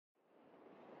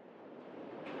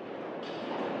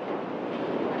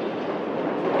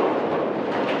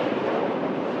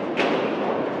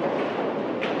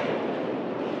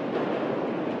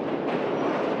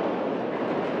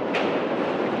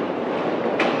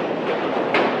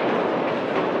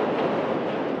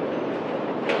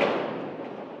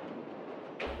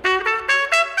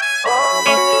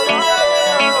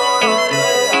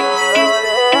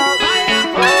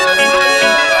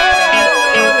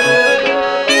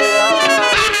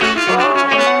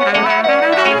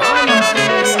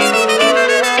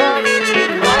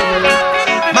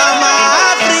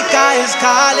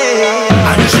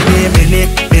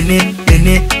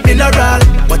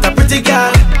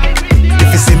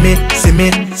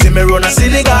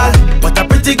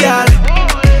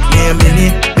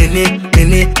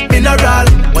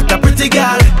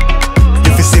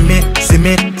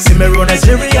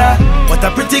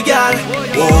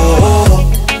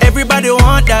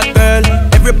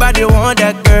Everybody want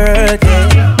that girl,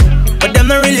 yeah. But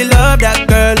them not really love that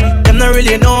girl. Them not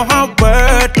really know how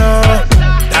worth, no.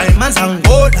 Diamonds and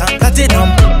gold and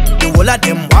platinum. The whole of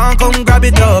them want come grab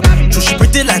it up. So she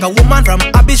pretty like a woman from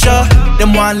Abisha.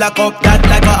 Them want lock up that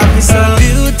like a officer.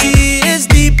 Beauty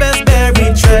is deep as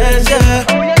buried treasure.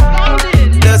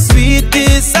 The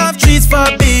sweetest of trees,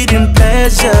 forbidden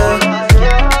pleasure.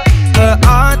 Her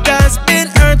heart has been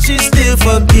hurt, she's still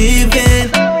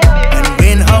forgiving. And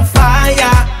when her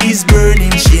fire is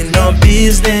burning, she no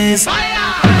business.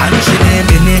 And she name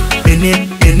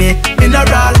Minnie,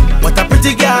 mineral. What a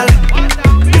pretty girl.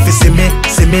 If you see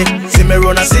me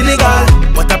run a Senegal.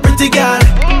 What a pretty girl.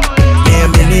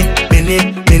 Name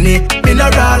Minnie,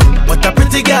 mineral. What a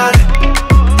pretty girl.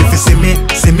 If you see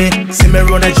me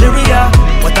run Nigeria.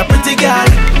 What a pretty girl.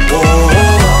 Oh.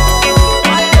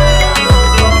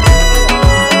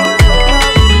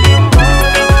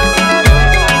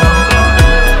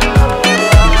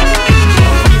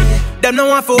 Them no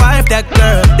want for wife that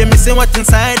girl. Them missing what's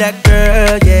inside that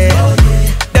girl, yeah.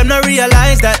 Them no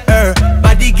realize that her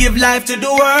body give life to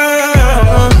the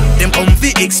world. Them come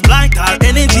fi exploit our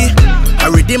energy,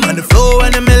 a rhythm and the flow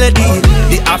and the melody.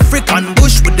 The African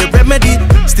bush with the remedy.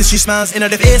 Still she smiles in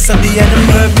the face of the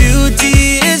enemy. Her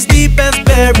beauty is deep as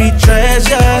buried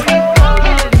treasure.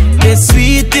 The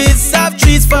sweetest of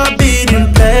trees,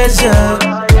 forbidden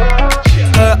pleasure.